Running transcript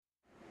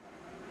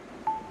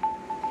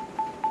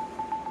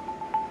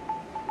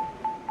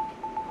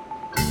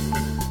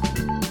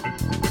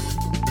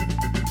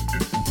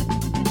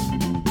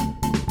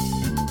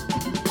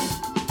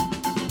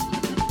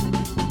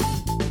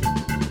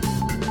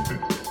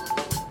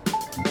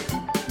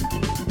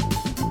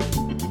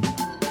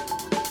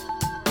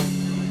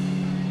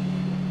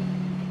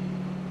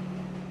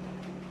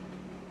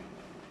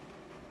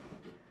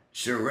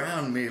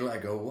surround me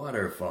like a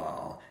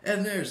waterfall,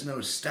 and there's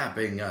no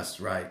stopping us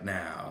right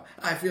now.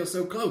 I feel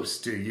so close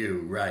to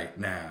you right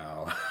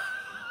now.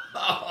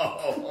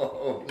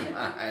 Oh,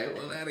 my.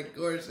 Well, that, of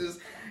course, is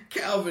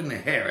Calvin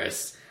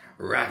Harris,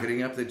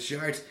 rocketing up the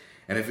charts.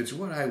 And if it's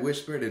what I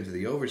whispered into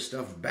the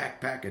overstuffed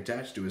backpack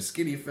attached to a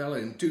skinny fella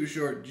in too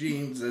short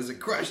jeans as it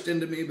crushed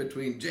into me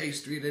between J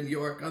Street and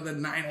York on the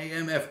 9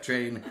 a.m. F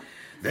train,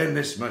 then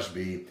this must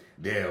be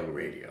Dale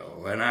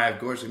Radio. And I, of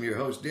course, am your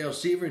host, Dale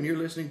Seaver, and you're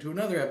listening to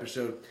another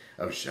episode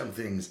of Some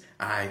Things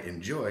I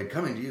Enjoy,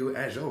 coming to you,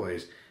 as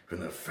always, from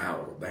the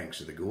foul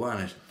banks of the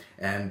Gowanus.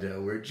 And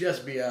we're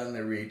just beyond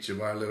the reach of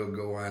our little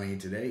Gowanee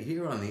today,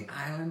 here on the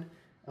island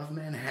of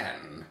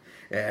Manhattan.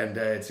 And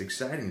it's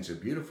exciting. It's a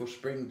beautiful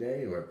spring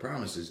day, or it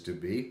promises to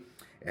be.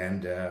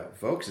 And,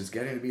 folks, it's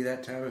getting to be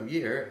that time of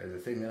year. The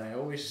thing that I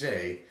always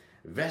say,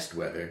 vest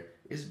weather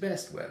is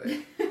best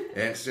weather.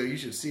 And so you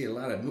should see a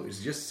lot of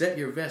movies. Just set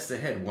your vest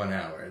ahead 1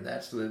 hour.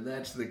 That's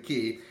the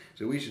key.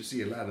 So we should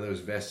see a lot of those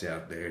vests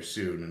out there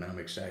soon, and I'm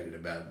excited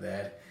about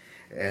that.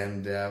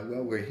 And,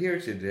 well, we're here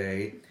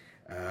today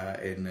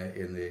in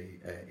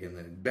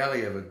the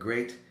belly of a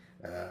great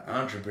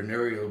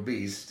entrepreneurial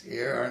beast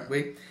here, aren't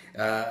we?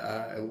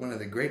 One of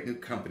the great new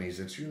companies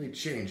that's really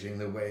changing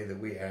the way that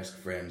we ask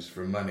friends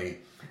for money.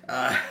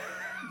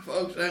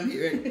 Folks, I'm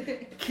here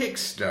at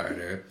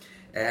Kickstarter,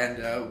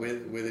 and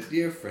with a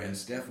dear friend,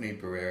 Stephanie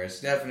Pereira.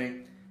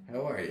 Stephanie,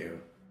 how are you?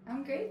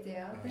 I'm great,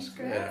 Dale. Thanks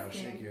for good.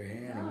 asking. I'll shake your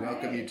hand and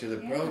welcome you to the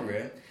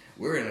program.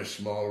 We're in a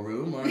small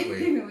room, aren't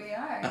we? We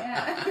are,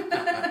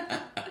 yeah.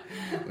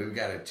 We've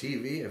got a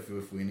TV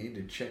if we need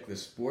to check the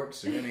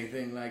sports or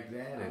anything like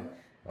that, and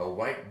a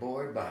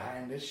whiteboard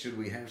behind us should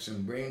we have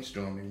some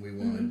brainstorming we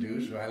want to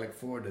do, so I look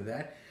forward to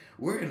that.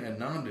 We're in a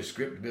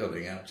nondescript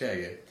building, I'll tell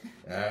you,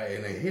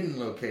 in a hidden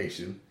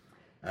location,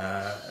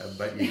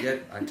 but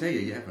I tell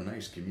you have a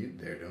nice commute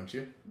there, don't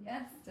you?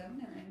 Yes,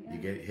 definitely. Yeah. You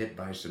get hit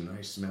by some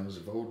nice smells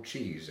of old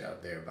cheese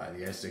out there by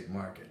the Essex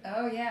Market.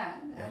 Oh, yeah,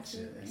 That's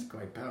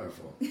quite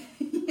powerful.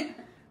 Yeah.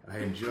 I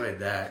enjoyed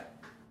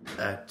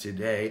that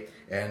today.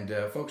 And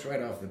folks,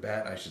 right off the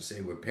bat, I should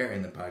say we're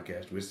pairing the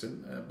podcast with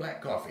some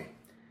black coffee.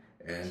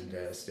 And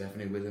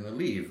Stephanie with an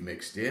Aleve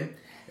mixed in.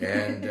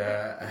 And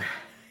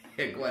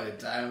had quite a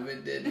time of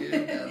it, did you,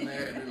 down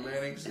there in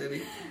Atlantic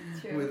City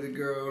with the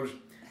girls?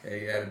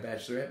 Hey, you had a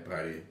bachelorette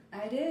party.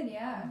 I did,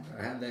 yeah.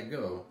 How'd that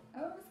go? Oh,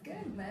 it was good.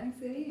 Atlantic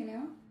City,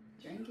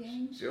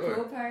 drinking, Sure.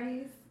 pool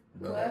parties.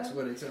 Well, club. that's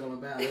what it's all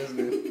about, isn't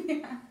it?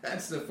 Yeah.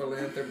 That's the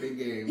philanthropy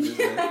game, isn't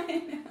it? I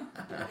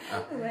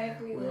know. The life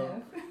we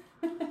live.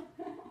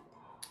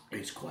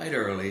 It's quite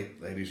early,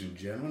 ladies and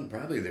gentlemen,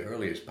 probably the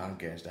earliest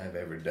podcast I've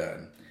ever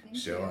done.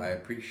 Thank you. I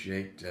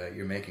appreciate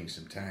you making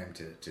some time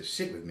to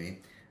sit with me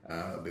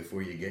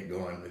before you get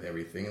going with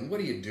everything. And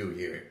what do you do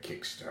here at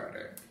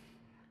Kickstarter?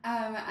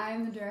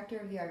 I'm the director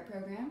of the art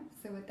program.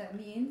 So what that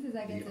means is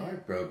I get The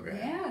art program?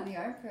 Yeah, the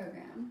art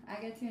program. I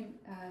get to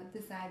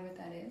decide what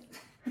that is.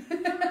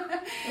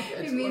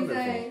 That's it means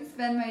wonderful. I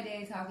spend my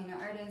day talking to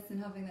artists and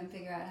helping them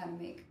figure out how to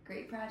make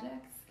great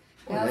projects.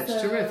 Oh,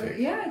 that's terrific.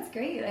 Yeah, it's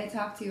great. I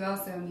talk to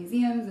also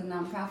museums and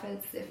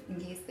nonprofits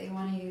in case they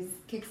want to use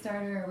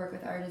Kickstarter or work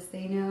with artists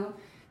they know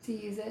to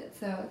use it.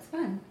 So it's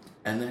fun.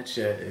 And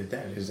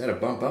is that a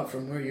bump up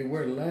from where you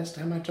were the last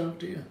time I talked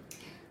to you?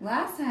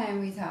 Last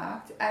time we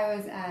talked, I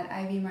was at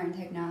Ivy Martin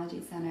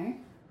Technology Center.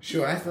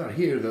 Sure, I thought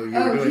here, though, you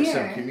were doing here.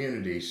 some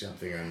community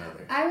something or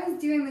another. I was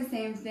doing the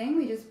same thing.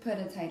 We just put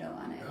a title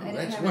on it. Oh, I didn't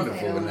that's have wonderful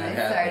a title when when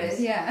that I happens.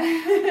 started.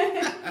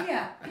 Yeah.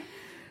 Yeah.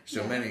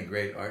 So many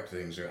great art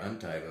things are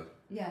untitled.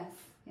 Yes.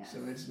 Yes. So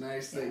it's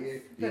nice that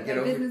you But get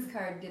my over. business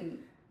card didn't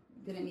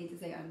need to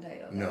say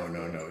untitled. No.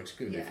 It's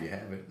good if Yeah. you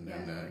have it, and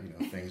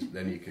then things.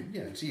 Then you can.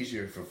 Yeah, it's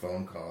easier for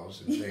phone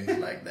calls and things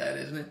like that,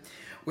 isn't it?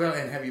 Well,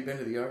 and have you been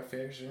to the art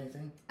fairs or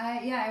anything?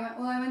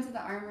 I went to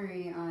the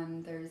Armory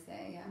on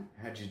Thursday. Yeah.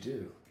 How'd you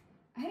do?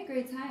 I had a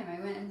great time. I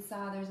went and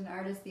saw there's an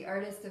artist, the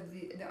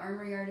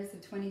Armory artist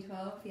of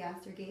 2012, the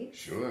Astor Gates.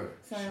 Sure.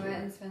 So I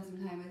went and spent some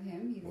time with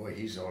him.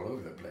 He's all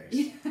over the place.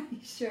 Yeah,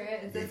 he sure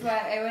is. That's why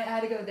I had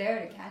to go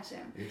there to catch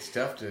him. It's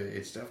tough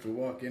to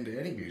walk into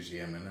any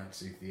museum and not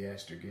see the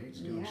Astor Gates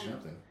doing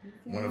something.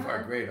 Yeah. One of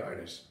our great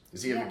artists.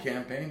 Does he have a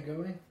campaign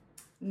going?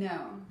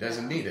 No.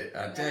 Doesn't need it,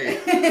 I'll tell you.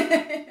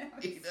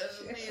 He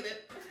doesn't need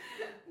it.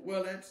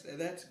 Well, that's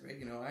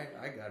great.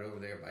 I got over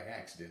there by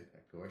accident.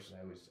 Of course,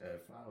 I was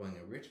following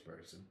a rich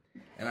person,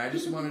 and I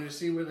just wanted to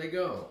see where they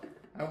go.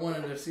 I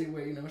wanted to see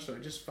where, so I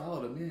just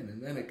followed them in,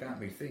 and then it got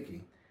me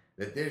thinking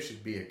that there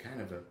should be a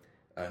kind of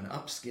an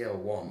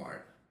upscale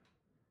Walmart.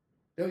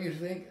 Don't you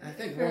think? I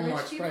think For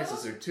Walmart's rich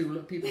prices are too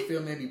low. People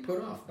feel maybe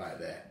put off by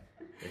that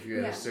if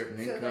you're at a certain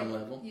income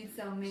level. You'd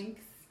sell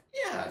minks.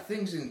 Yeah,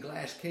 things in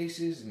glass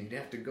cases, and you'd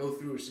have to go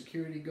through a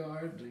security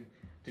guard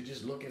to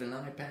just look at an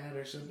iPad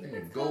or something,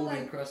 a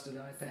gold-encrusted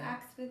iPad.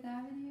 Saks Fifth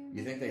Avenue.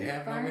 You think they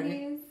have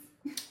Barney's?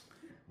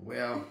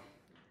 Well,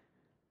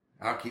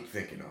 I'll keep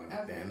thinking on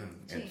it then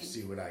and Jeez.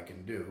 see what I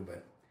can do.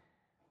 But,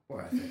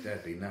 boy, I think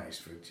that'd be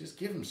nice. Just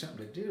give them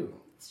something to do.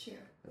 It's true.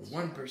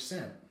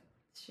 1%.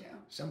 It's true.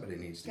 Somebody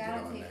needs to get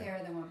Gotta on take that. care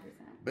of the 1%.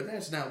 But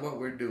that's not what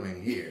we're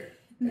doing here.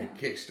 No.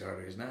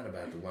 Kickstarter is not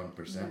about the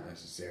 1%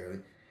 necessarily.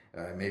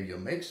 Maybe you'll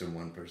make some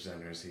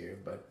 1%ers here,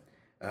 but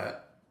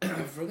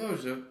for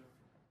those of,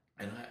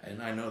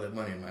 and I know that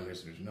many of my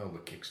listeners know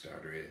what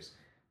Kickstarter is,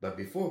 but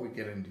before we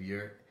get into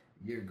your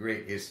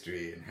great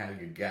history and how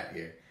you got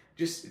here,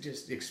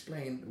 just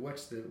explain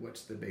what's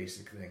the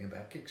basic thing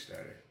about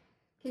Kickstarter.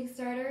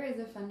 Kickstarter is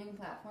a funding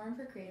platform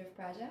for creative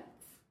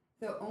projects.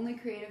 So only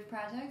creative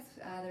projects.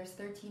 There's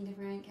 13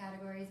 different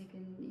categories you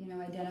can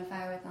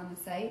identify with on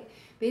the site.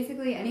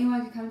 Basically,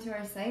 anyone can come to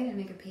our site and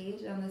make a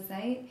page on the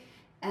site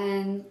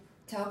and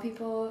tell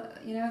people,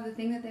 the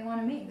thing that they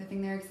want to make, the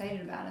thing they're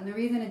excited about. And the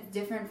reason it's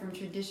different from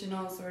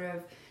traditional sort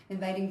of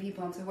inviting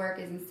people into work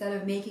is instead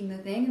of making the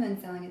thing and then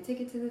selling a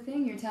ticket to the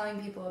thing, you're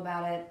telling people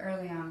about it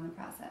early on in the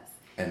process.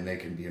 And they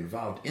can be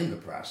involved in the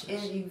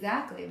process.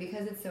 Exactly.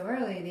 Because it's so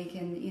early, they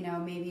can,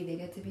 maybe they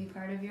get to be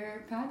part of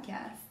your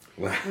podcast.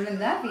 Well, wouldn't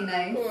that be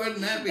nice?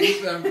 Wouldn't that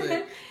be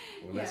something?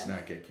 Well, let's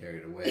not get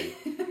carried away.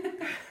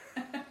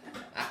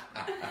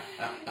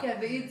 Yeah,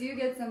 but you do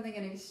get something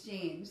in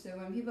exchange. So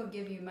when people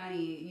give you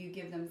money, you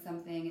give them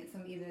something. It's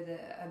either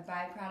a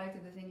byproduct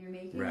of the thing you're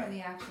making or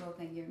the actual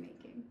thing you're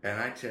making. And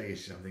I tell you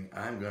something,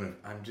 I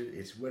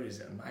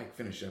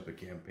finish up a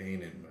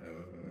campaign in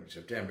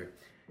September,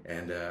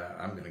 and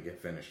I'm going to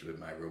get finished with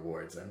my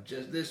rewards.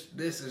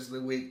 This is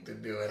the week to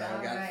do it.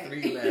 I've got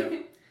 3 left,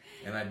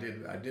 and I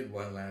did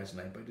one last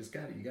night. But you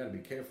got to be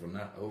careful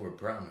not to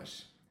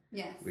overpromise.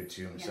 Yes. Which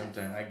yes.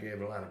 Sometimes I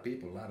gave a lot of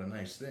people a lot of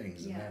nice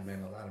things, and that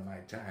meant a lot of my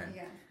time.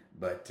 Yeah.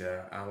 But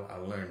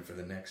I'll learn for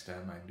the next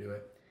time I do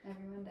it.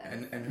 Everyone does.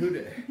 And who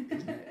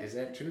is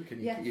that true? Can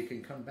yes. you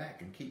can come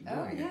back and keep doing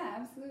it? Oh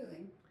yeah,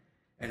 absolutely.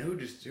 And who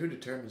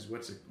determines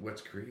what's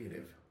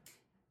creative?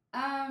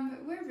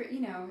 We're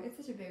it's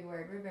such a big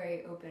word. We're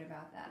very open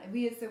about that.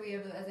 We have,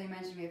 as I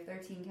mentioned, we have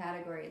 13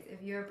 categories.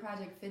 If your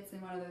project fits in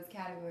one of those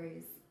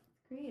categories, it's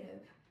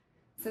creative.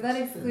 So that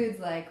excludes,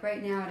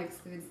 right now it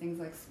excludes things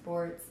like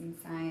sports and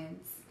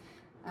science,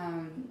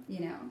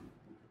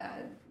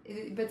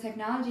 but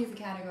technology is a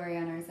category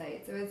on our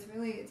site, so it's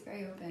very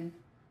open.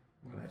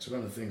 Well, that's one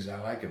of the things I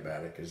like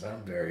about it, because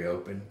I'm very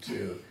open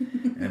too,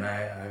 and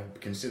I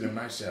consider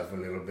myself a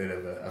little bit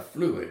of a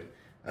fluid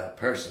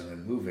person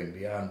and moving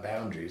beyond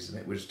boundaries, and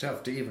it was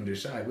tough to even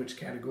decide which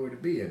category to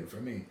be in for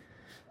me,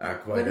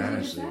 quite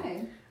honestly. What did you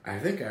decide? I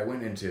think I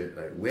went into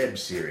web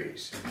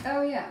series.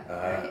 Oh yeah.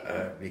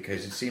 Right.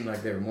 Because it seemed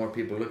like there were more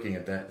people looking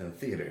at that than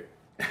theater.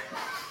 It's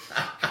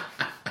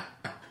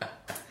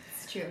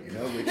true.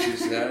 Which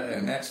is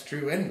and that's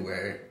true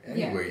anywhere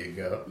you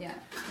go. Yeah.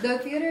 Though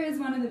theater is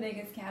one of the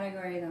biggest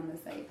categories on the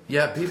site.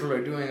 Yeah, people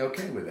are doing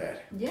okay with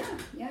that.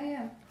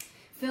 Yeah.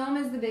 Film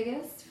is the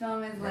biggest.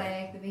 Film is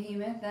like the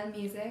behemoth, then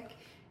music.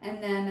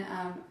 And then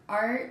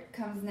art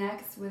comes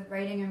next, with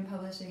writing and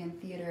publishing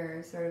and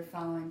theater sort of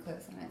following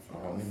close on its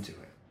heels. All into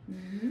it.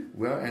 Mm-hmm.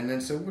 Well, and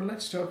then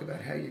let's talk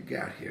about how you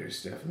got here,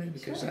 Stephanie,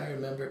 because I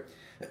remember,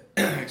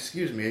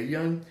 excuse me, a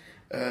young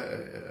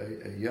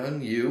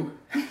you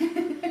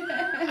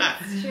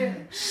It's true.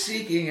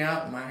 seeking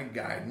out my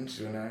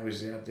guidance when I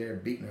was out there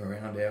beating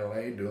around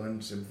L.A.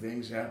 doing some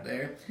things out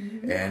there,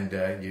 and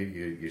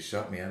you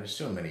sought me out, as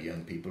so many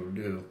young people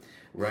do,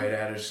 right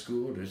out of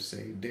school, to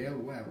say, Dale,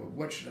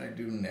 what should I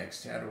do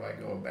next? How do I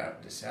go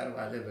about this? How do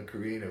I live a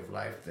creative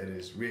life that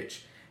is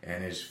rich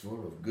and is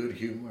full of good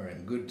humor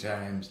and good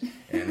times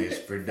and is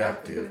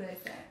productive?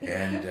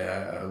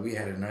 And we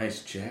had a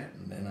nice chat,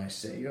 and then I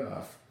set you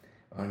off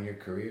on your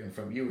career. And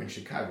you were in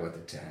Chicago at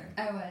the time.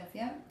 I was,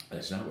 yeah.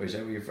 Is that where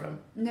you're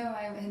from? No,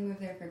 I had moved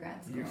there for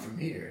grad school. You're from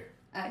here?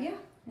 Yeah.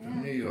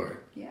 From New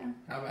York? Yeah.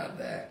 How about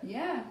that?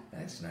 Yeah.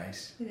 That's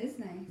nice. It is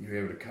nice. You were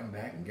able to come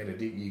back and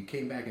you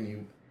came back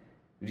and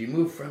did you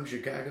move from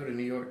Chicago to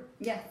New York?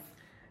 Yes.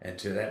 And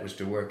that was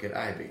to work at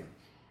IB.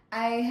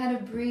 I had a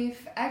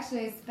brief,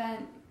 actually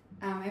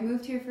I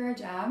moved here for a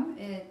job.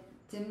 It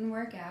didn't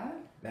work out.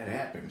 That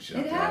happens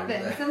sometimes. It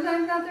happens.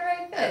 Sometimes not the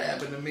right fit. That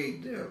happened to me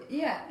too.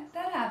 Yeah,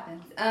 that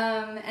happens.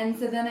 And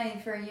so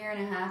then for a year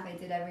and a half, I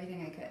did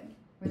everything I could,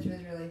 which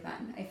was really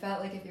fun. I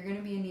felt like if you're going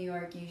to be in New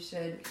York, you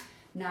should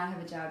not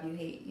have a job you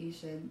hate. You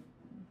should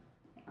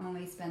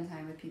only spend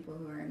time with people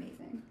who are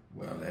amazing.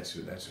 Well, that's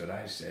what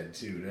I said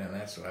too, and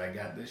that's why I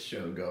got this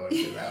show going,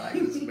 because I like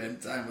to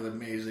spend time with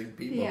amazing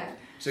people. Yeah.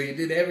 So you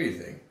did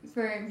everything.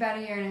 For about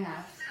a year and a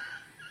half.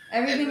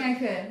 Everything I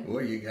could.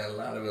 Boy, you got a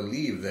lot of a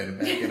leave then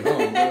back at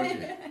home,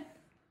 don't you?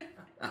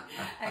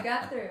 I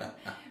got through.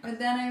 But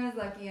then I was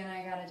lucky and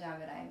I got a job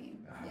at IB.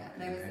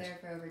 And I was there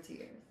for over 2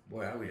 years.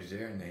 Boy, I was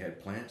there and they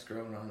had plants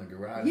growing on the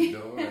garage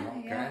door and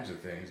all kinds of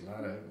things. A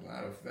lot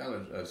of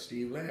fellas.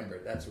 Steve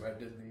Lambert, that's where I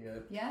did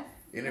the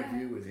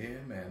interview with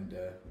him, and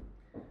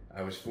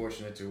I was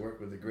fortunate to work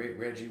with the great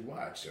Reggie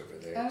Watts over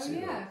there. Oh too.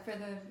 Yeah, for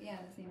the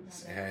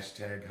same #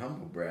 project.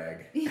 humble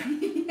brag.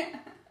 Yeah.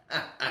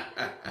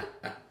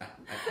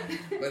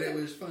 But it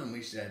was fun.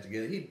 We sat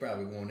together. He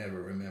probably won't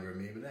ever remember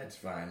me, but that's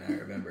fine. I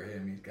remember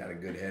him. He's got a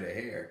good head of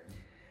hair.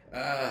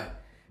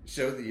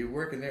 So you're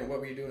working there. What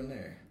were you doing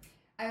there?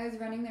 I was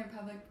running their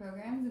public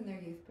programs and their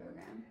youth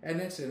program.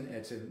 And it's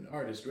an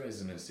artist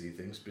residency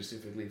thing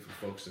specifically for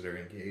folks that are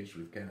engaged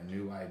with kind of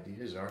new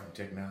ideas, art and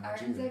technology.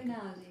 Art and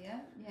technology,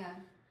 yeah.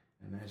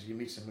 And as you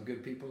meet some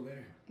good people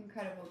there.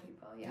 Incredible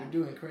people, yeah.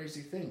 You're doing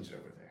crazy things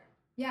over there.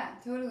 Yeah,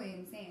 totally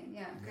insane.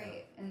 Yeah,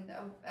 great. And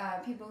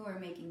people who are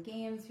making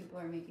games, people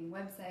who are making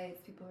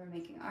websites, people who are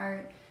making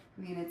art.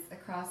 I mean, it's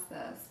across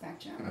the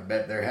spectrum. I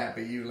bet they're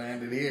happy you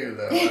landed here,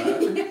 though.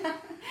 Huh?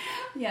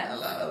 Yeah. A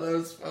lot of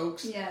those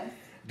folks Yes.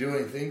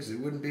 doing things that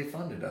wouldn't be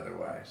funded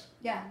otherwise.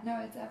 Yeah, no,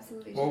 it's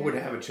absolutely true. Or would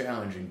have a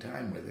challenging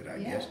time with it, I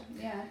guess.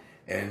 Yeah.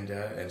 And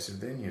so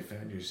then you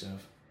found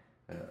yourself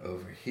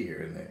over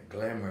here in the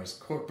glamorous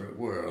corporate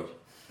world.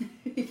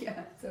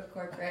 Yeah, so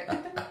corporate.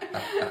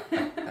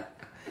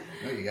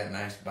 Well, you got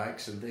nice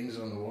bikes and things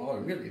on the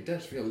wall. It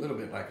does feel a little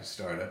bit like a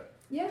startup.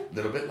 Yeah. A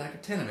little bit like a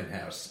tenement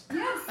house.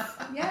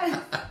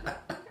 Yes.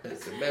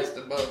 It's the best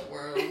of both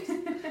worlds.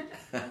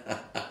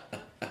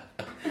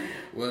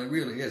 Well, it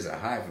really is a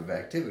hive of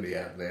activity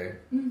out there.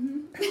 Mm-hmm.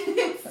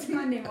 It's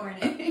Monday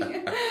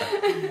morning.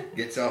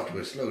 Gets off to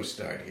a slow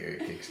start here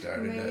at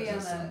Kickstarter. Maybe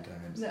does on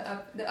sometimes.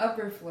 the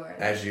upper floor.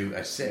 As you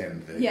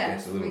ascend, it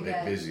gets a little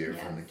bit busier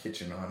from the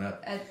kitchen on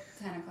up. At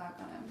 10 o'clock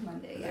on a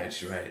Monday,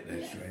 That's right,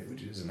 right,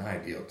 which is an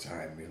ideal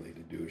time, really,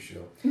 to do a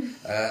show.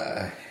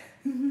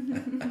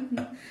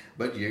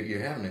 But you're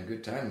having a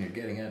good time. You're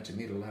getting out to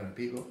meet a lot of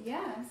people.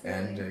 Yeah,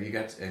 absolutely.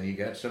 And you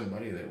got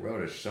somebody that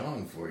wrote a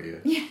song for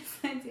you. Yes,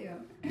 I do.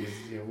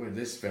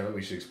 This fellow,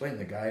 we should explain.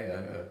 The guy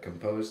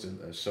composed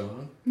a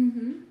song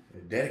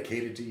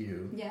dedicated to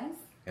you. Yes.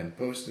 And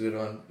posted it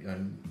on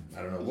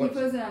I don't know what. He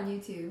posted it on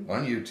YouTube.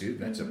 On YouTube,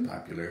 that's a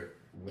popular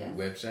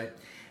website,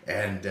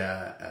 and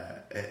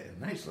a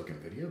nice looking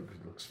video.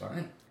 It looks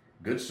fine.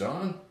 Good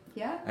song.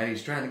 Yeah. And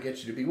he's trying to get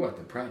you to be what?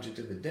 The project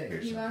of the day or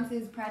something. He wants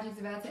his project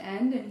about to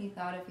end, and he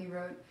thought if he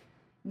wrote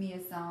me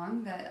a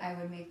song that I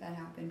would make that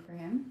happen for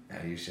him.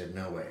 And you said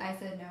no way. I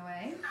said no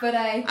way, but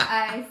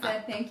I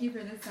said thank you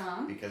for the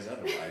song. Because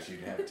otherwise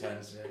you'd have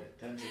tons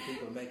of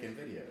people making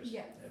videos.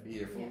 Yes. That'd be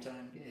your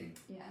full-time gig.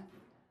 Yeah.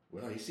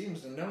 Well, he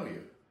seems to know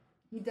you.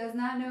 He does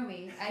not know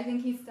me. I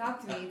think he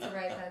stalked me to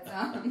write that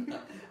song.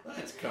 Well,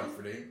 that's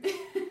comforting.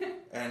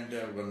 And,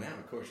 well, now,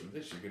 of course, with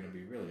this, you're going to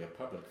be really a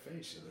public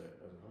face of the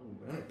whole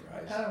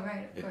enterprise. Oh,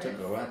 right, of course. It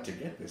took a lot to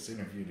get this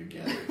interview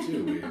together,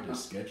 too. We had to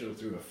schedule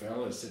through a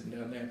fella sitting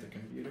down there at the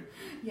computer.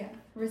 Yeah,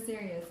 we're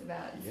serious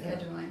about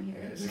scheduling here.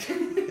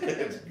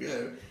 It's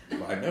good.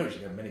 Well, I know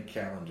you have many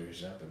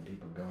calendars up and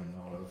people going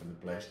all over the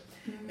place.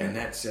 Mm-hmm. And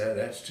that's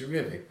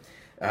terrific.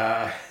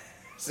 But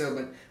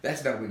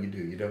that's not what you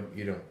do. You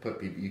don't put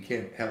people. You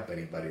can't help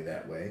anybody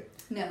that way.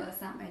 No,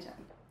 that's not my job.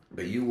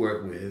 But you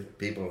work with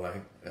people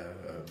like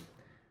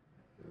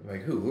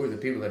who? Who are the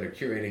people that are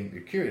curating the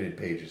curated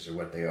pages? Are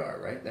what they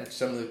are, right? That's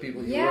some of the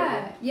people you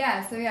work with.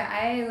 Yeah. So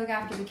I look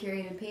after the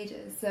curated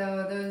pages.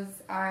 So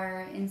those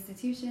are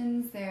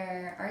institutions,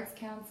 they're arts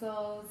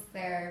councils,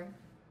 they're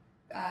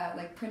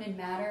like Printed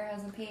Matter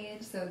has a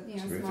page. So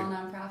Terrific. Small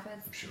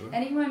nonprofits. Sure.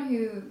 Anyone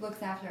who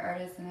looks after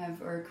artists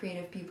or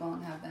creative people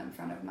and have them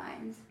front of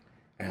mind.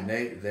 And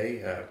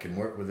they can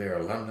work with their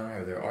alumni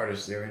or their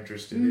artists they're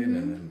interested in,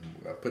 and then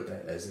put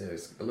that as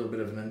a little bit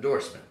of an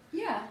endorsement.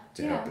 Yeah.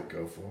 To help it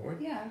go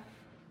forward. Yeah.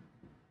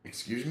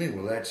 Excuse me.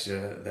 Well, that's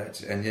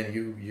and then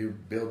you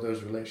build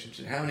those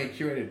relationships. How many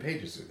curated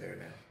pages are there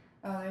now?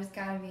 Oh,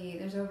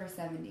 there's over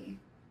 70.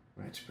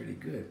 That's pretty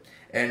good.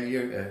 And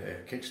your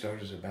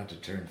Kickstarter's about to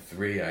turn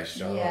 3. I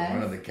saw on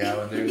one of the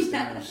calendars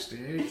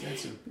downstairs.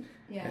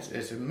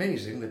 It's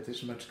amazing that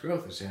this much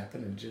growth has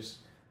happened in just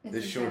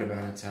this short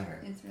amount of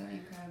time. It's really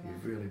incredible.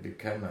 You've really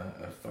become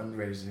a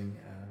fundraising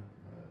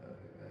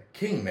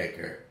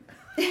kingmaker.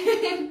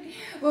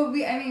 Well,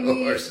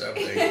 or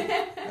something.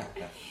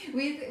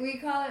 we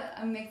call it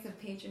a mix of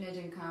patronage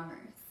and commerce.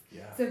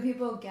 Yeah. So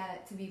people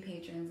get to be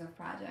patrons of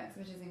projects,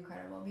 which is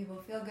incredible. People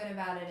feel good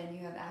about it, and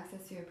you have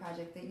access to a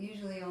project that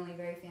usually only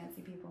very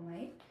fancy people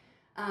might.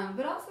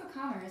 But also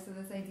commerce, so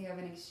this idea of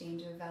an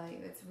exchange of value.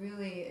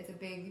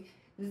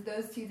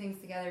 Those two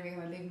things together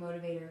become a big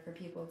motivator for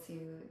people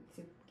to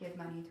give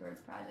money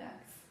towards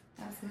projects.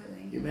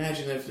 Absolutely.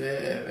 Imagine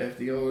if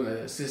the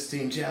old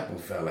Sistine Chapel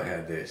fella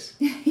had this.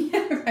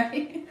 Yeah,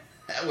 right.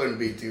 That wouldn't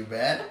be too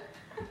bad.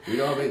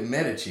 We'd all make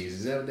Medicis.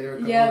 Is that what they were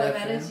called? Yeah, the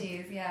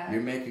Medicis, yeah.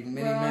 You're making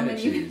mini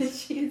Medicis. Mini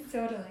Medicis,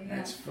 totally, yeah.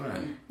 That's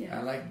fun. Yeah.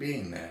 I like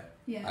being that.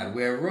 Yeah. I'd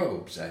wear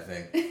robes, I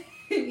think.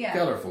 Yeah.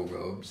 Colorful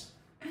robes.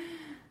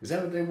 Is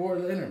that what they wore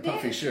then, or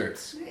puffy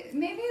shirts?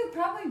 Maybe,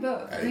 probably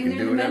both. They can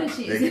do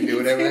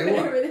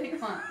whatever they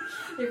want.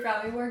 They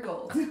probably wear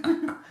gold.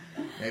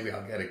 Maybe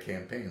I'll get a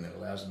campaign that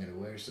allows me to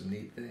wear some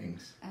neat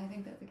things. I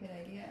think that's a good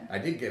idea. I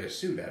did get a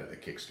suit out of the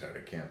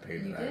Kickstarter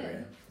campaign I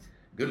ran.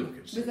 Good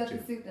looking suit. Was that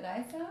the suit that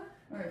I saw?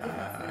 Or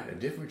a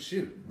different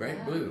suit,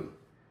 bright blue.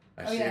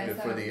 I saved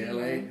it for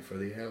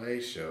the LA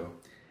show,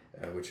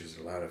 which was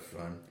a lot of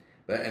fun.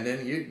 And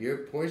then you're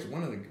poised.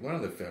 One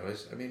of the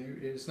fellas. I mean,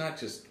 it's not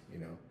just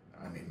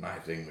my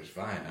thing was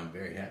fine. I'm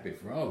very happy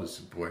for all the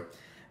support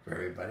for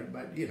everybody,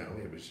 but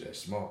it was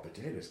small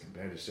potatoes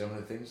compared to some of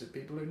the things that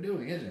people are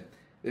doing, isn't it?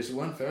 This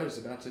one fellow is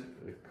about to.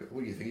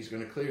 What do you think he's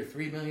going to clear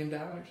 $3 million?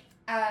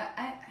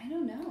 I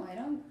don't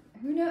know.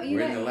 Who knows? We're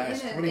in the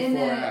last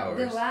 24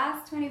 hours. The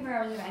last 24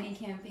 hours of any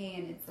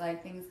campaign, it's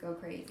like things go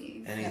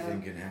crazy.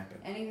 Anything can happen.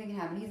 Anything can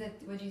happen. He's at,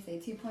 what'd you say,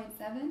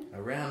 2.7?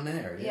 Around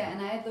there, yeah. Yeah,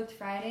 and I had looked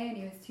Friday, and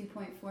he was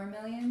 2.4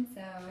 million.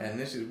 So. And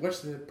this is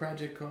what's the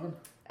project called?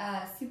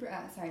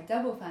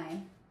 Double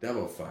Fine.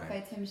 Double Fine.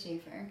 By Tim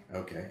Schafer.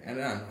 Okay, and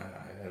I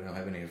don't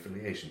have any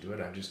affiliation to it.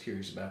 I'm just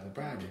curious about the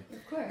project.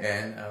 Of course.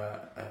 And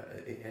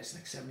it has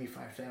like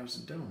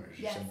 75,000 donors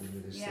or something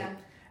with this yeah. thing.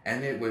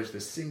 And it was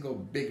the single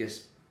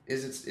biggest.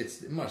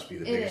 It must be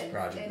the biggest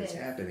project that's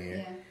happened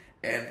here.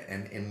 Yeah.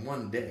 And in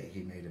one day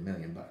he made $1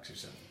 million or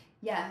something.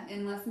 Yeah,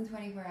 in less than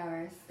 24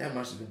 hours. That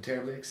must have been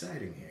terribly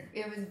exciting here.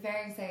 It was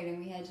very exciting.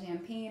 We had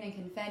champagne and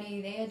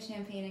confetti. They had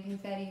champagne and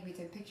confetti. We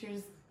took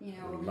pictures,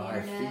 over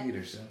live the internet. feed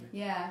or something.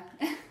 Yeah.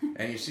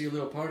 And you see a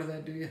little part of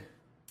that, do you?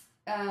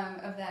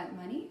 Of that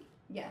money?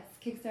 Yes.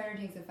 Kickstarter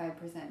takes a 5%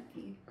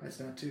 fee. That's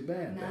not too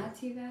bad. Not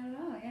too bad at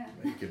all, yeah.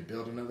 You could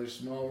build another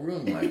small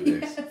room like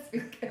this. Yes, we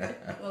could.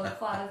 A little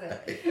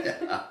closet.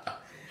 Yeah.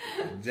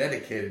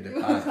 Dedicated to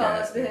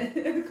podcasting.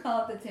 We'll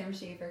call it the Tim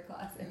Schafer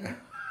closet.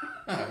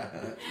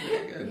 That's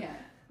really good. Yeah.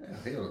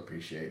 He'll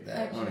appreciate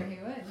that. I'm sure he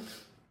would.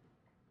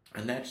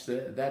 And that's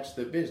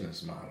the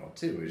business model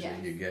too, is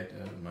that you get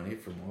money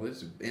from all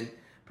this in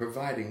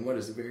providing what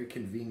is a very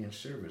convenient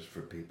service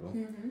for people.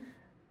 Mm-hmm.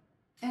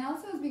 And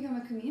also it's become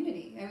a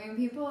community. I mean,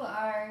 people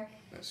are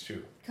that's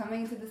true.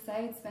 Coming to the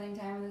site, spending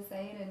time on the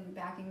site, and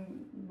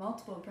backing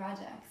multiple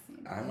projects.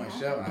 I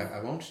myself,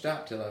 I won't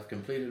stop till I've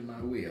completed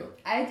my wheel.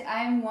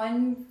 I'm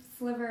one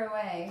sliver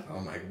away. Oh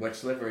my! What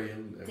sliver are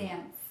you?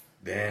 Dance.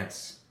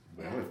 Dance.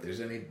 Well, if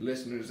there's any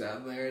listeners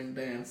out there in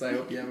dance, I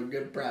hope you have a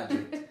good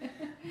project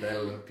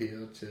that'll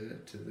appeal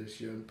to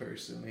this young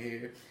person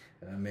here.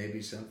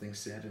 Maybe something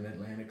set in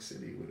Atlantic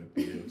City would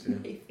appeal to.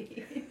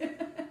 Maybe.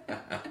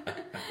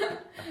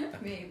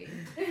 Maybe.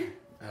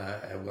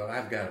 Well,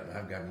 I've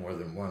got more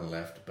than one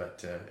left,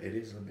 but it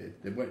is a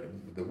bit.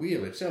 The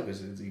wheel itself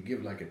is you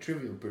give like a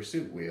Trivial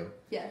Pursuit wheel.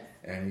 Yes.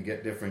 And you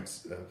get different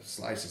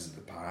slices of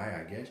the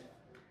pie, I guess.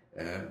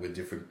 With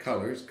different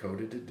colors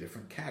coded to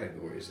different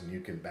categories, and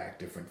you can back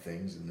different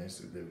things in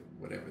this,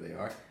 whatever they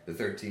are, the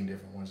 13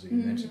 different ones that you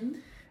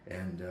mentioned,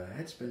 and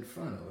it's been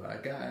fun.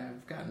 I've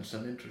gotten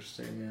some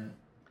interesting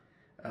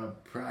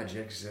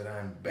projects that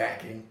I'm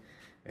backing,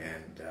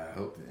 and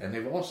hope, and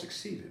they've all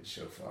succeeded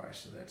so far.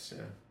 So that's.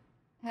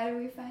 How do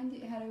we find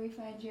you? How do we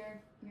find your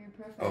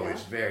profile? Oh,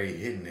 it's very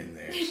hidden in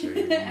there, so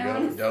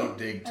you don't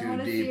dig too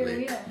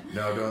deeply.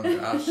 No, don't.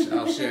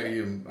 I'll share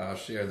you. I'll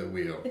share the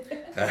wheel.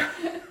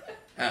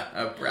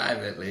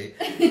 Privately,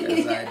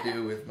 as I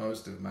do with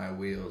most of my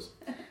wheels,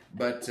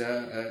 but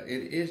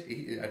it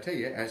is. I tell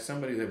you, as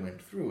somebody that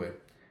went through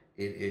it,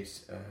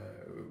 it's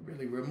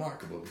really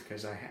remarkable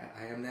because I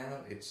am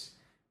now.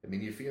 I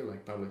mean, you feel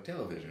like public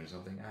television or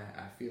something.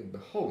 I feel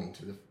beholden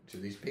to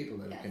these people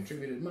that have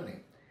contributed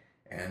money,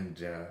 and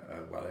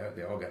well,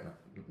 they all got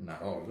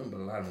not all of them, but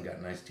a lot of them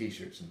got nice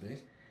T-shirts and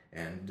things,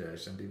 and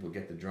some people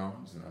get the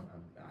drawings, and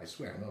I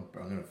swear I'm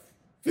going to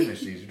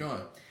finish these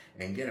drawings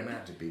and get them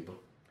out to people.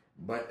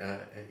 But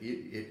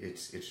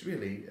it's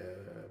really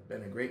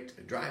been a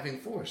great driving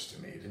force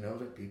to me to know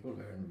that people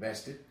are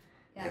invested,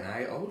 and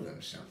I owe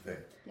them something.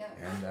 Yeah.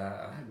 And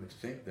I would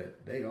think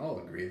that they all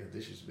agree that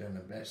this has been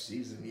the best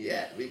season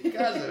yet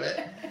because of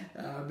it,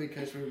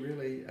 because we're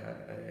really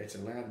it's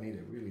allowed me to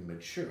really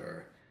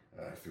mature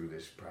through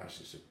this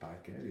process of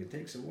podcasting. It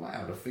takes a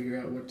while to figure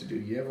out what to do.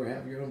 You ever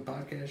have your own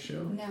podcast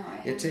show? No, I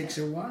haven't. It takes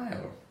a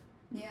while.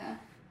 Yeah.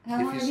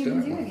 How long have you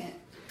been doing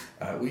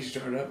it? We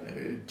started up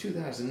in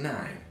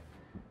 2009.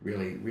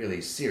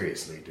 Really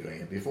seriously doing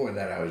it. Before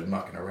that, I was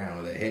mucking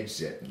around with a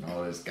headset and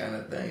all this kind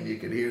of thing. You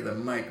could hear the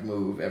mic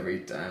move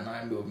every time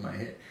I moved my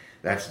head.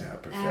 That's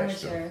not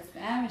professional.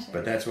 Amateur.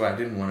 But that's why I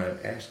didn't want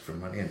to ask for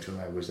money until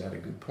I was at a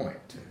good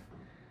point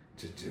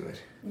to do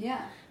it.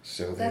 Yeah.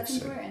 So that's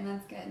important.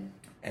 That's good.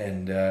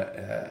 And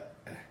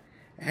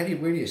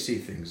where do you see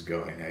things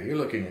going now? You're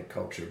looking at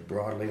culture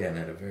broadly and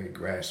at a very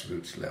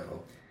grassroots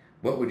level.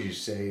 What would you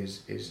say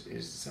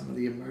is some of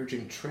the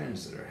emerging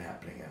trends that are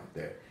happening out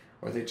there?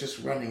 Or are they just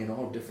running in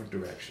all different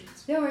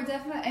directions? No, we're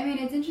definitely, I mean,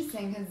 it's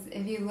interesting because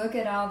if you look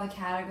at all the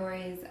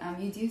categories,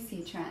 you do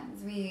see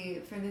trends.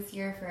 For this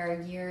year, for our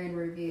year in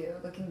review,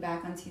 looking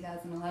back on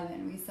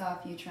 2011, we saw a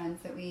few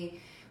trends that we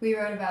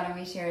wrote about and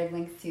we shared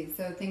links to.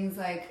 So things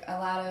like a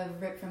lot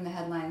of rip from the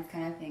headlines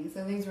kind of things.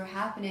 So things were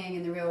happening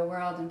in the real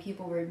world and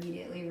people were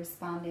immediately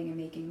responding and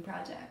making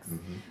projects,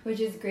 which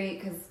is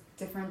great because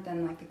different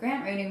than like the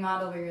grant writing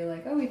model where you're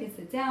like, oh, we can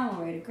sit down,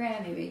 we'll write a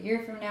grant, maybe a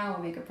year from now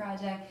we'll make a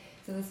project.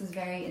 So this was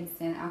very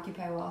instant.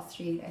 Occupy Wall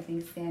Street, I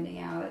think, standing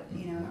out,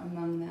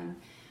 among them.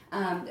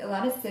 A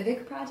lot of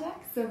civic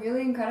projects, so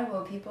really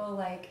incredible. People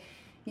like,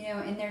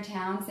 in their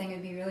town saying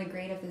it'd be really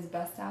great if this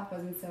bus stop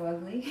wasn't so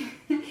ugly.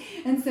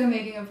 And so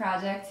making a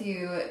project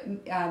to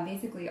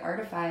basically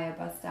artify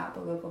a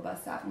local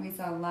bus stop. And we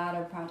saw a lot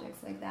of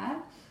projects like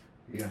that.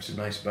 You got some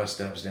nice bus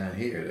stops down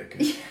here that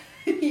could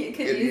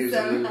use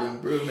a little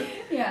improvement.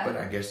 Yeah. But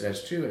I guess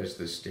that's true. As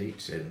the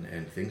states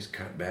and things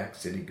cut back,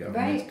 city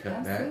governments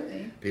cut back,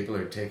 people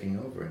are taking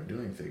over and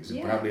doing things.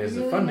 And probably as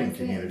the funding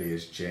community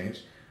has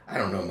changed, I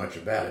don't know much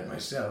about it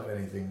myself,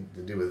 anything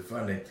to do with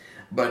funding,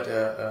 but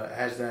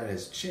as that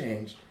has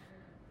changed,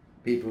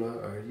 people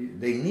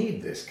they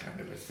need this kind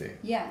of a thing.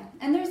 Yeah,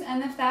 and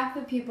the fact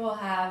that people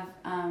have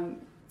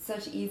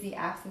such easy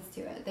access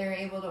to it, they're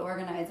able to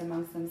organize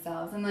amongst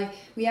themselves. And like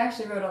we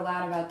actually wrote a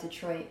lot about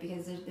Detroit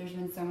because there's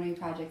been so many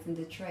projects in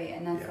Detroit,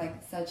 and that's like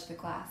such the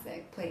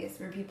classic place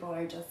where people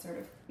are just sort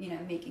of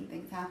making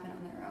things happen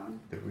on their own.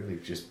 They're really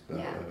just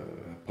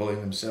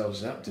pulling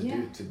themselves up to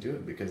do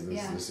it because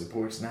the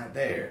support's not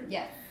there.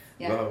 Yeah.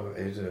 Well,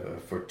 it's a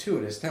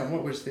fortuitous time.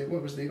 What was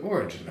the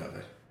origin of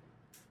it?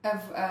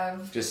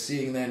 Of just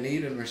seeing that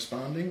need and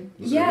responding?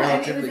 It was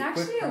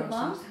actually a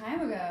long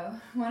time ago.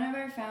 One of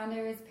our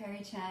founders,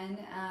 Perry Chen,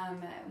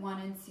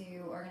 wanted to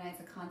organize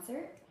a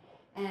concert,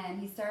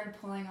 and he started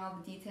pulling all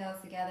the details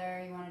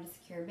together. He wanted to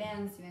secure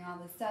bands, doing all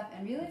this stuff,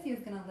 and realized he was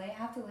going to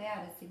have to lay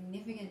out a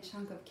significant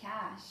chunk of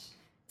cash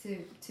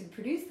to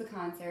produce the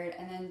concert,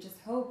 and then just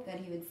hope that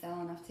he would sell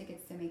enough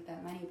tickets to make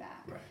that money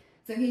back. Right.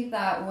 So he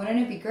thought, wouldn't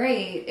it be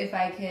great if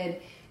I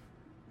could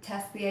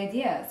test the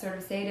idea, sort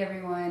of say to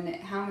everyone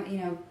how,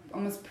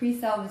 almost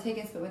pre-sell the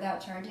tickets but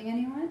without charging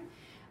anyone.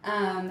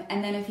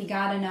 And then if he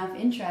got enough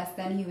interest,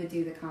 then he would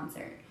do the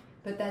concert.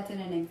 But that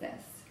didn't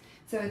exist.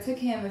 So it took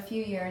him a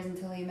few years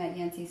until he met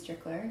Yancey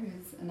Strickler,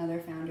 who's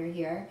another founder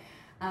here.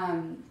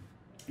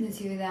 The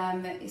two of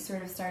them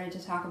sort of started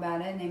to talk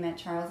about it, and they met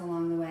Charles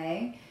along the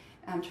way.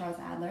 Charles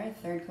Adler,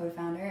 the third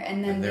co-founder,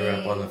 and then they're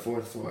up on the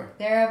fourth floor.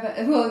 They're up.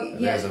 Well,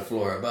 there's a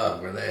floor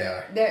above where they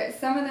are.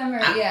 Some of them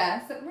are.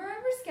 So we're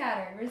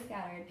scattered. We're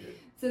scattered.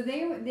 So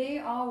they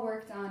all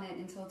worked on it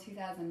until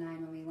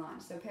 2009 when we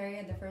launched. So Perry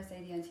had the first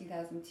idea in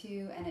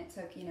 2002, and it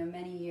took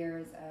many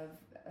years of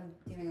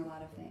doing a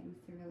lot of things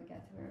to really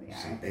get to where we are.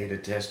 Some beta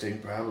testing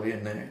probably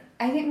in there.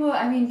 I think.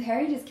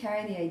 Perry just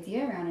carried the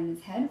idea around in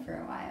his head for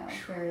a while,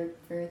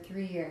 for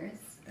 3 years.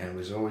 And it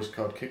was always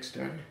called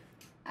Kickstarter.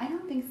 I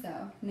don't think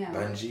so. No.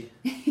 Bungee?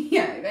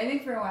 Yeah, I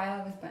think for a while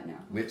it was, but no.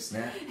 Whip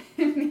Snap?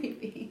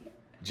 Maybe.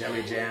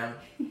 Jelly Jam?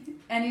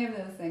 Any of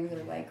those things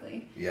are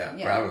likely. Yeah,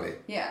 probably.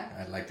 Yeah.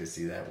 I'd like to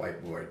see that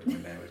whiteboard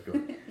when that was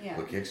going. Yeah.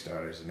 Well,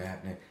 Kickstarters and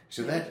happening.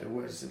 So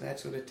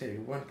that's what it takes.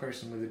 One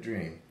person with a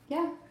dream.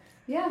 Yeah.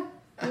 Yeah.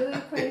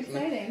 Really quite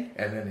exciting.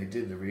 And then they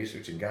did the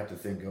research and got the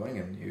thing going.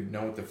 And you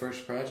know what the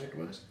first project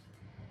was?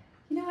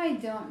 I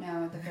don't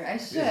know what the first. I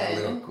should. Just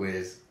a little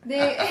quiz.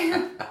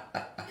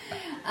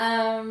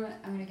 I'm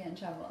gonna get in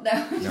trouble. No,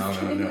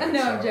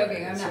 I'm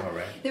joking. I'm not. All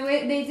right.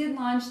 They did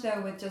launch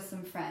though with just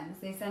some friends.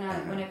 They sent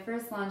out when it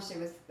first launched. It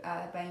was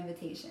by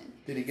invitation.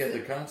 Did he get the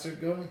concert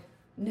going?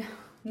 No.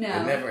 It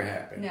never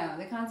happened. No,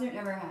 the concert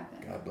never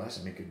happened. God bless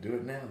him. He could do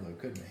it now, though,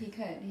 couldn't he? He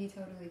could. He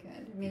totally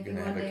could. Maybe one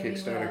day have a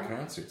Kickstarter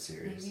concert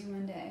series. Maybe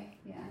one day.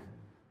 Yeah.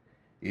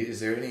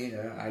 Is there any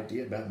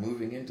idea about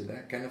moving into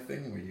that kind of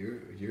thing where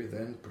you're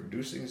then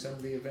producing some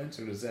of the events,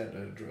 or does that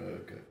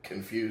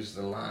confuse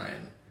the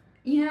line?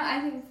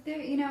 I think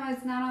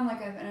it's not on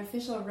like an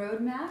official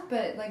roadmap,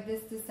 but like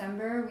this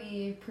December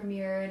we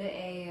premiered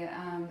a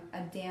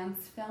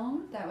dance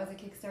film that was a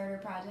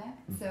Kickstarter project.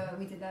 Mm-hmm. So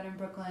we did that in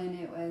Brooklyn.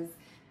 It was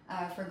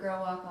for Girl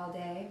Walk All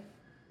Day.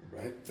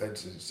 Right.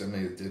 That's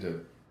somebody that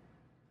did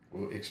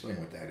Well, explain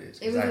what that is.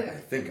 Because I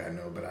think I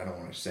know, but I don't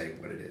want to say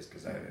what it is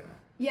because I don't know.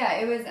 Yeah,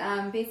 it was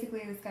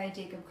basically this guy,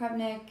 Jacob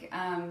Krupnik,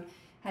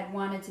 had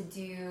wanted to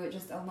do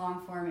just a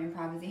long-form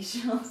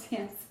improvisational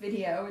dance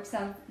video, which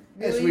sounds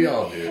really... As we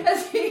all do.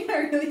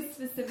 Really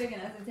specific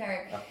and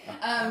esoteric.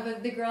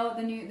 But the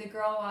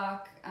Girl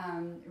Walk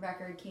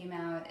record came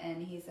out,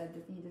 and he said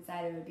that he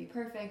decided it would be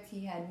perfect.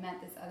 He had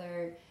met this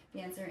other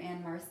dancer,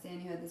 Ann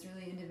Marston, who had this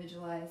really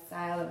individualized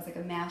style that was like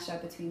a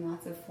mashup between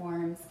lots of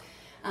forms.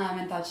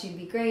 And thought she'd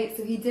be great.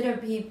 So he did a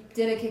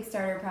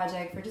Kickstarter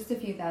project for just a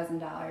few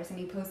 $1,000s, and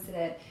he posted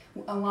it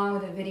along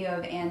with a video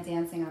of Anne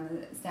dancing on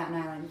the Staten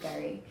Island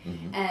ferry,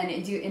 mm-hmm. and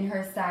in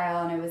her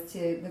style, and it was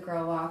to the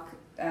Girl Walk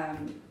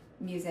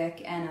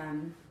music,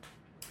 and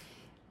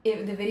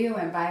the video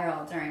went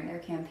viral during their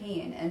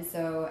campaign, and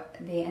so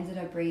they ended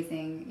up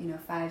raising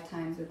 5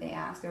 times what they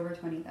asked, over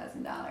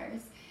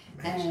 $20,000.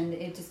 And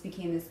it just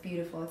became this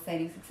beautiful,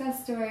 exciting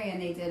success story.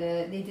 And they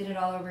did it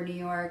all over New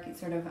York,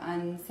 sort of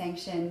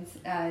unsanctioned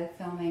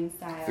filming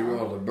style. Through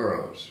all the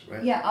boroughs,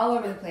 right? Yeah, all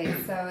over the place.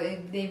 So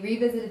they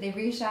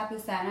reshot the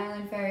Staten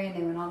Island ferry, and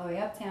they went all the way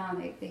uptown.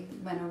 They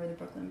went over the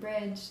Brooklyn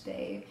Bridge.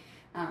 They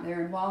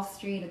were in Wall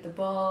Street at the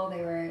Bull.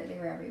 They were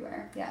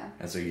everywhere. Yeah.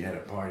 And so you had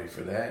a party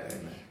for that.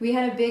 We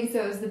had it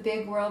was the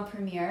big world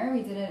premiere.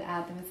 We did it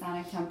at the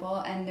Masonic Temple,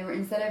 and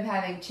instead of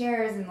having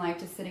chairs and like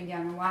just sitting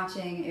down and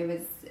watching, it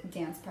was a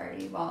dance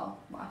party while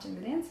watching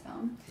the dance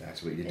film.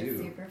 That's what you do.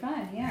 It's super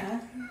fun. Yeah,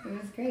 it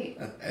was great.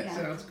 That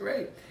sounds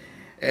great.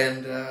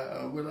 And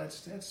well,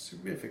 that's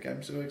terrific.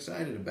 I'm so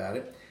excited about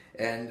it.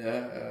 And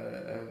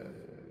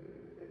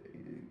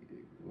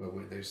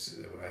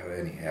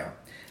anyhow.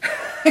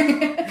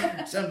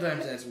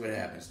 Sometimes that's what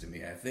happens to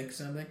me. I think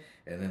something,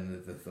 and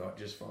then the thought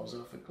just falls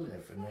off a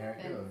cliff, and there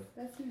it goes.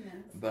 That's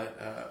human. But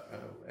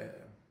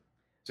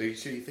so you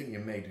think you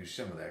may do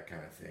some of that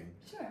kind of thing?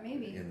 Sure,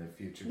 maybe in the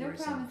future. No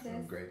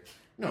promises. Great.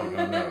 No. You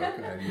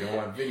don't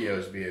want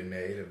videos being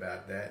made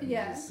about that and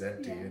just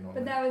sent to you. And all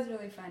but that was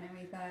really fun, and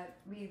we thought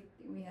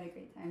we had a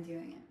great time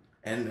doing it.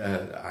 And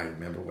I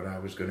remember what I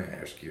was going to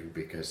ask you,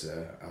 because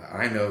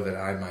I know that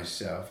I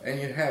myself, and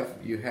you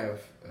have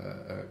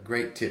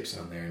great tips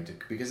on there,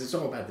 because it's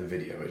all about the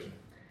video, isn't it?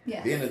 Yeah.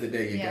 At the end of the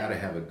day, you got to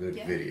have a good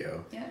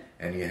video,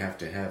 and you have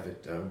to have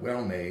it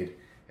well made.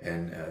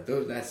 And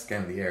that's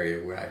kind of the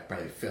area where I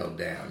probably fell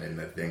down in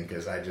the thing,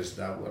 because I just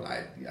thought, well,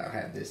 I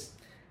had this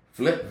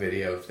flip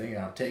video thing.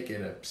 I'll take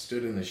it. I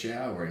stood in the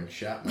shower and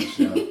shot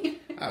myself.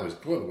 I was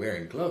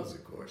wearing clothes,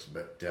 of course,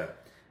 but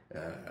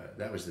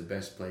that was the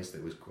best place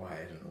that was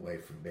quiet and away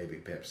from baby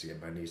Pepsi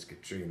and my niece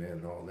Katrina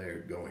and all their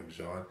goings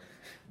on.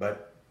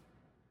 But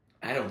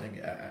I don't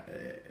think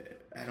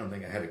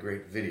I had a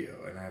great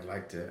video, and I'd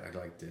like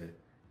to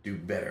do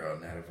better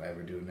on that if I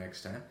ever do it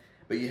next time.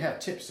 But you have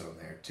tips on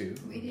there too.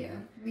 We do.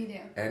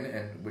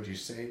 And would you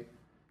say,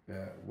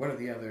 what are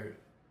the other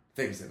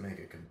things that make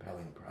a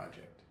compelling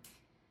project?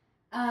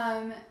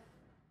 I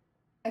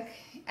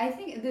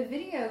think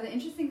the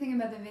interesting thing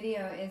about the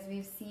video is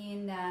we've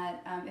seen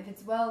that if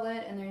it's well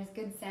lit and there's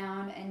good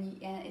sound, and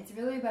it's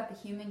really about the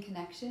human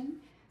connection.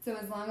 So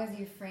as long as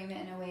you frame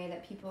it in a way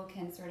that people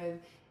can sort of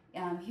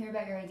hear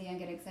about your idea and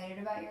get excited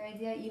about your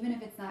idea, even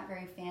if it's not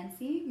very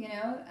fancy,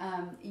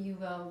 you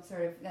will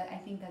sort of, I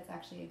think that's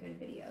actually a good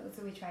video. That's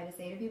what we try to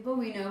say to people.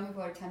 We know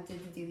people are tempted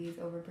to do these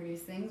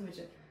overproduced things, which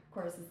of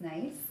course is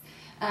nice,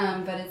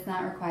 but it's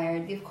not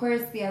required. Of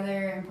course, the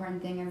other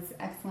important thing is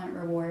excellent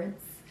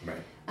rewards.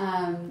 Right.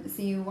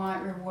 So you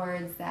want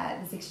rewards,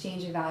 this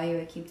exchange of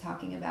value I keep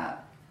talking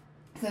about.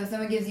 So if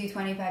someone gives you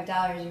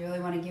 $25, you really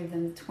want to give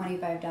them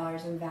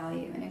 $25 of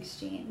value in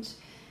exchange.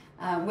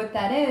 What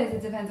that is,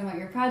 it depends on what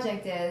your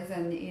project is,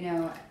 and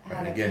how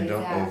and to again,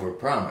 don't out.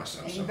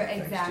 overpromise on some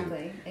things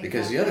Exactly. too.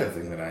 Because the other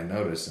thing that I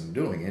noticed in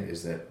doing it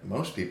is that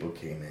most people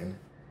came in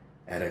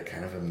at a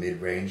kind of a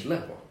mid-range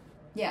level.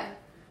 Yeah.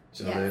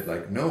 So that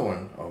like no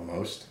one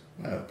almost,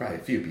 probably a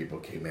few people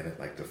came in at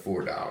like the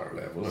 $4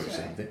 level or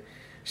something.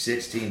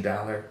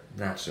 $16,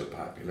 not so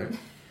popular.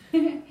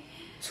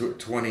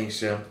 20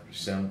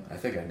 some, I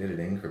think I did it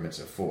in increments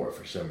of 4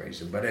 for some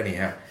reason. But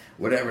anyhow,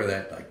 whatever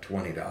that, like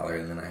 $20,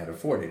 and then I had a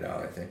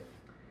 $40 thing.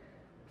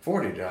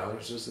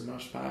 $40 is the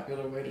most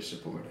popular way to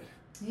support it.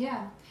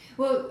 Yeah.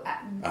 Well,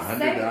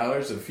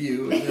 $100 a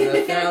few, and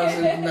then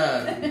 $1,000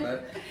 none.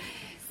 But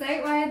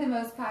site-wide, the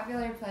most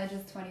popular pledge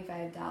is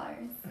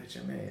 $25. Which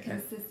I mean,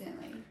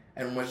 consistently.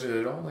 And was it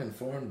at all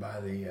informed by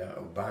the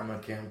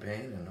Obama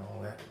campaign and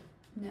all that?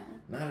 No.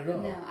 Not at all.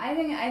 No. I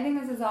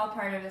think this is all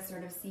part of a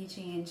sort of sea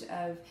change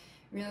of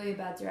really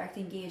about direct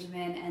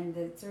engagement and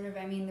the sort of,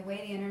 the way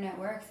the internet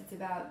works, it's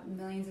about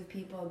millions of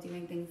people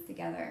doing things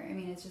together.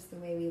 It's just the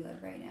way we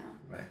live right now.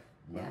 Right.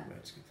 Well,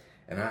 that's good.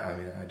 And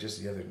I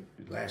just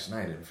last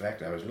night, in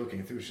fact, I was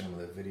looking through some of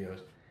the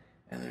videos,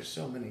 and there's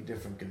so many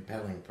different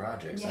compelling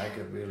projects. Yeah.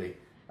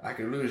 I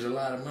could lose a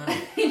lot of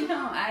money.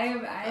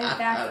 I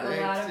backed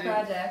a lot of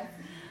projects.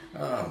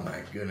 Oh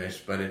my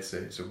goodness! But it's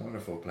a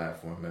wonderful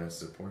platform, and it's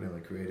supporting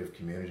the creative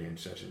community in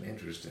such an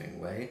interesting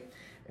way.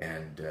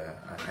 And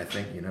I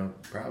think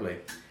probably,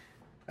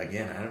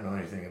 again, I don't know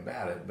anything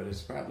about it, but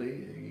it's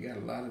probably you got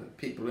a lot of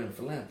people in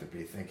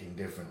philanthropy thinking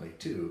differently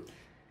too.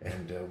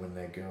 And when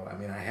they go,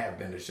 I have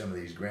been to some of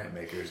these grant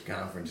makers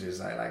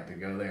conferences. I like to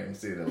go there and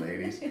see the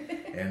ladies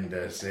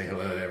and say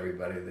hello to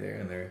everybody there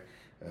in their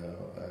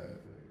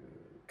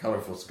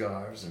colorful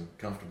scarves and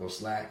comfortable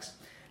slacks,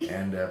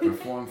 and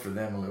perform for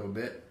them a little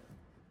bit.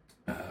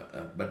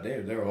 But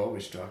they're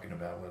always talking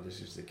about, well, this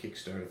is the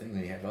Kickstarter thing.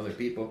 And you have other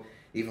people,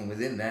 even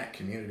within that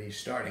community,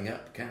 starting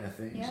up kind of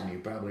things. Yeah. And you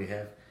probably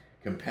have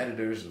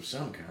competitors of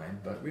some kind,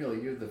 but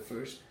really you're the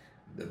first,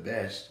 the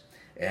best,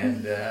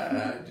 and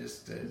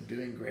just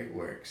doing great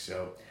work.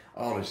 So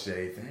all to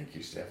say thank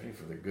you, Stephanie,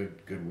 for the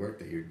good work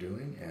that you're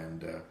doing.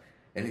 And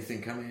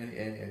anything coming in,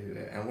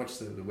 and what's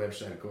the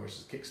website, of course,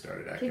 is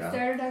Kickstarter.com.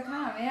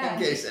 Kickstarter.com, yeah.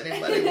 In case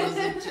anybody wants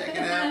to check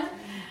it out.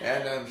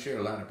 And I'm sure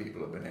a lot of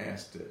people have been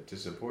asked to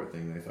support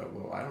things. They thought,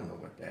 well, I don't know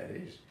what that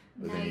is.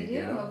 But now then you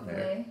get do, on hopefully.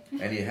 there.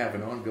 And you have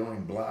an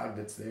ongoing blog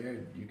that's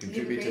there. You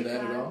contribute to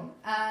that at all?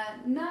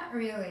 Not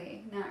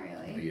really.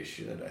 Well, you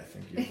should. I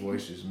think your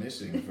voice is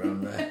missing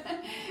from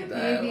that.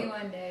 Maybe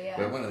one day, yeah.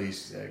 But one of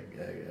these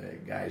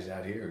guys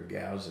out here, or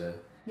gals,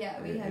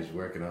 is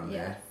working on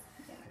that.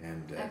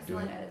 And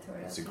excellent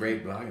editorial. It's a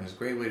great blog, and it's a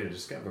great way to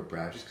discover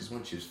projects, because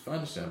once you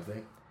fund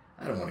something,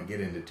 I don't want to get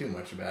into too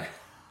much about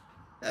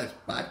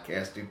that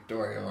podcast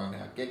tutorial on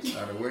how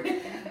Kickstarter works.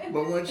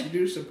 But once you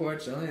do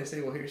support something, they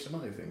say, well, here's some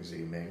other things that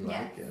you may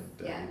like, and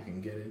you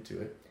can get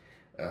into it.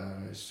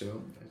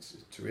 So it's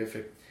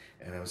terrific,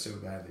 and I'm so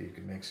glad that you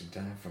could make some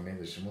time for me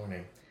this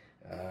morning.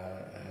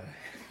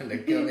 to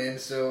come in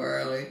so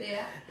early.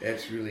 Yeah.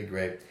 That's really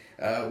great.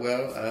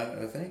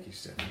 Thank you,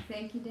 Stephanie.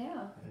 Thank you,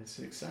 Dale. It's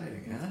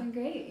exciting, It's huh? been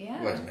great,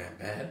 yeah. Wasn't that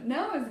bad?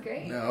 No, it was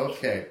great. No,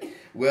 okay.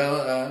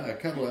 Well, a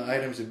couple of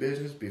items of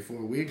business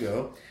before we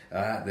go.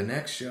 The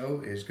next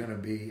show is going to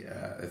be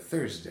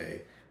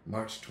Thursday,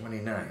 March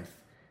 29th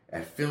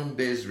at Film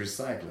Biz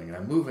Recycling. And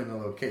I'm moving the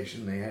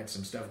location. They had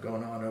some stuff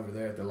going on over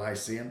there at the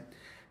Lyceum.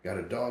 Got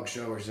a dog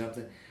show or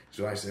something.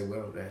 So I said,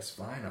 well, that's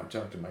fine. I'll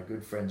talk to my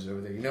good friends over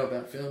there. You know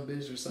about Film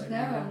Biz Recycling? No,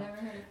 I've never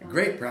heard of Film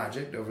Great Biz.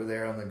 project over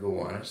there on the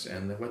Gowanus.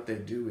 And what they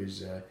do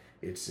is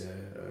it's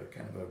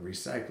kind of a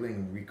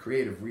recycling,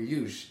 creative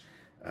reuse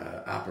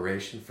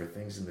operation for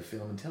things in the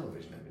film and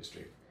television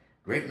industry.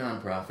 Great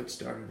nonprofit,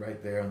 started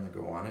right there on the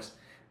Gowanus.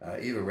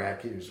 Eva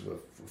Radke is a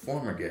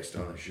former guest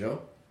on the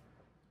show.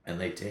 And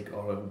they take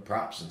all of the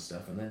props and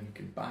stuff, and then you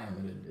can buy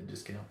them at a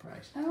discount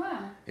price. Oh,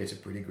 wow. It's a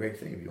pretty great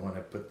thing. If you want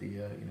to put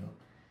the,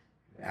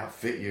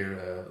 outfit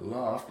your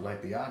loft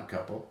like the Odd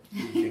Couple,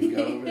 you can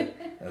go over there.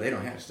 They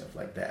don't have stuff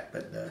like that,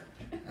 but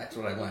that's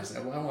what I want. I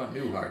said, well, I want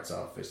Newhart's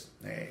office.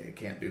 They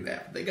can't do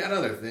that. But they got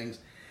other things.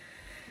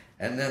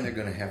 And then they're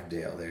going to have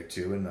Dale there,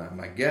 too. And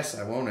my guess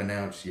I won't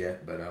announce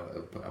yet, but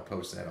I'll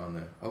post that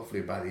on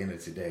hopefully by the end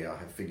of today, I'll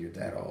have figured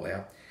that all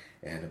out.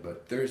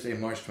 But Thursday,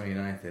 March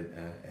 29th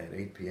at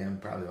 8 p.m.,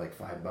 probably like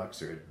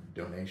 $5 or a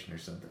donation or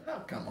something.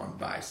 Oh, come on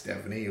by,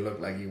 Stephanie. You look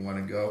like you want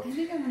to go. I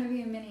think I'm going to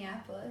be in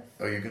Minneapolis.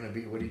 Oh, you're going to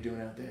be? What are you doing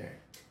out there?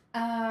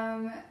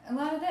 A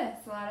lot of this,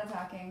 a lot of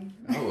talking.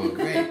 Oh, well,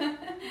 great.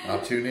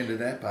 I'll tune into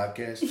that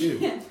podcast, too.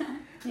 Yeah.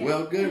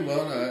 Well, good.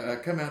 Well,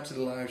 come out to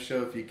the live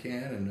show if you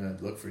can, and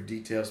look for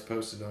details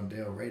posted on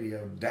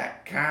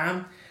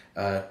DaleRadio.com.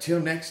 Till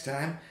next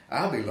time,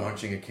 I'll be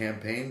launching a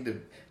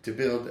campaign to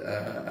build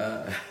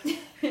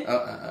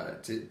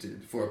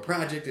for a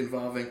project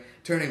involving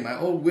turning my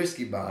old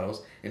whiskey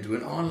bottles into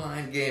an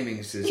online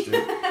gaming system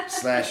 /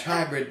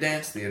 hybrid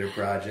dance theater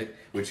project,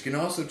 which can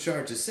also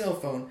charge a cell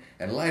phone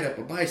and light up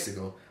a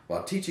bicycle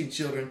while teaching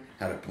children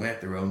how to plant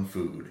their own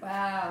food.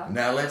 Wow.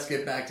 Now let's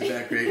get back to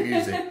that great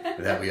music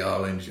that we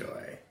all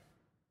enjoy.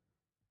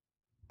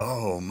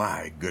 Oh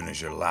my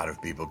goodness, a lot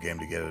of people came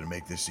together to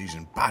make this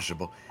season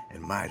possible, and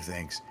my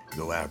thanks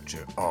go out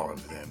to all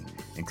of them,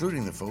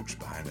 including the folks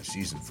behind the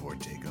Season 4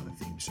 take on the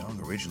theme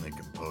song, originally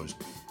composed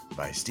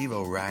by Steve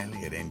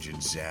O'Reilly at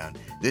Engine Sound.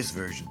 This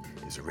version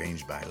is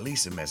arranged by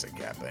Lisa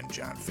Mezzacappa and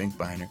John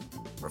Finkbeiner,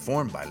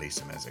 performed by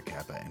Lisa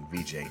Mezzacappa and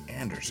VJ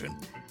Anderson,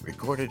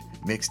 recorded,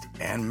 mixed,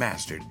 and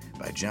mastered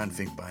by John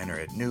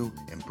Finkbeiner at New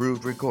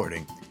Improved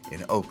Recording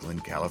in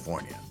Oakland,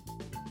 California.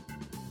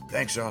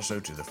 Thanks also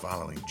to the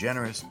following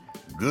generous,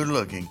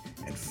 good-looking,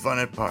 and fun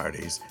at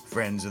parties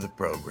friends of the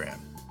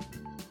program: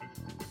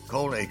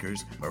 Cole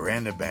Akers,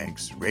 Miranda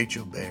Banks,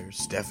 Rachel Bear,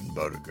 Stephen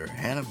Bodeker,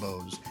 Hannah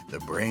Bowes, the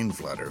Brain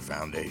Flutter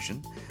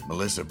Foundation,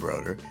 Melissa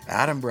Broder,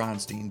 Adam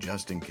Bronstein,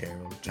 Justin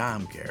Carroll,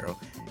 Tom Carroll,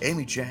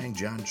 Amy Chang,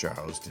 John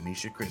Charles,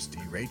 Tanisha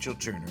Christie, Rachel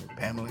Turner,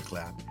 Pamela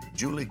Clapp,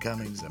 Julie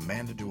Cummings,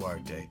 Amanda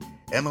Duarte,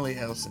 Emily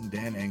Elson,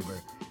 Dan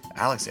Engber,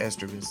 Alex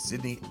Estrevis,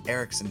 Sydney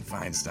Erickson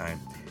Feinstein,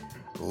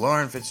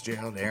 Lauren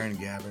Fitzgerald, Aaron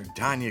Gabbard,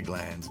 Tanya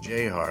Glanz,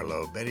 Jay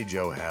Harlow, Betty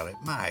Jo Hallett.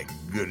 My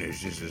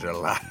goodness, this is a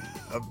lot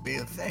of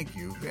beer. Thank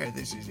you.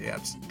 This is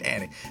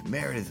outstanding.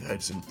 Meredith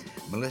Hudson,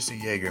 Melissa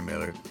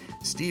Yeager-Miller,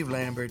 Steve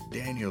Lambert,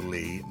 Daniel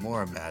Lee,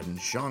 Maura Madden,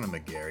 Shauna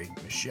McGarry,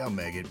 Michelle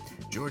Meggett,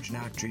 George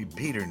Knocktree,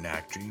 Peter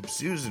Knocktree,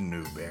 Susan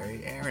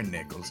Newberry, Aaron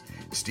Nichols,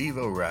 Steve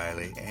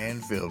O'Reilly, Ann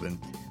Philbin,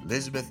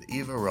 Elizabeth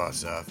Eva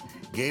Rossoff,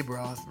 Gabe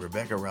Roth,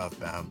 Rebecca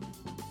Rothbaum,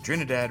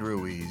 Trinidad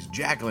Ruiz,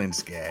 Jacqueline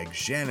Skaggs,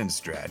 Shannon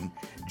Stratton,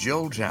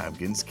 Joel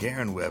Tompkins,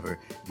 Karen Weber,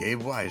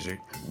 Gabe Weisert,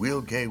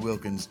 Will K.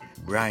 Wilkins,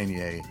 Brian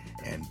Ye,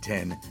 and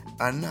 10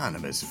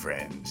 anonymous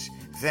friends.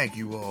 Thank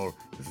you all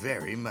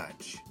very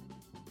much.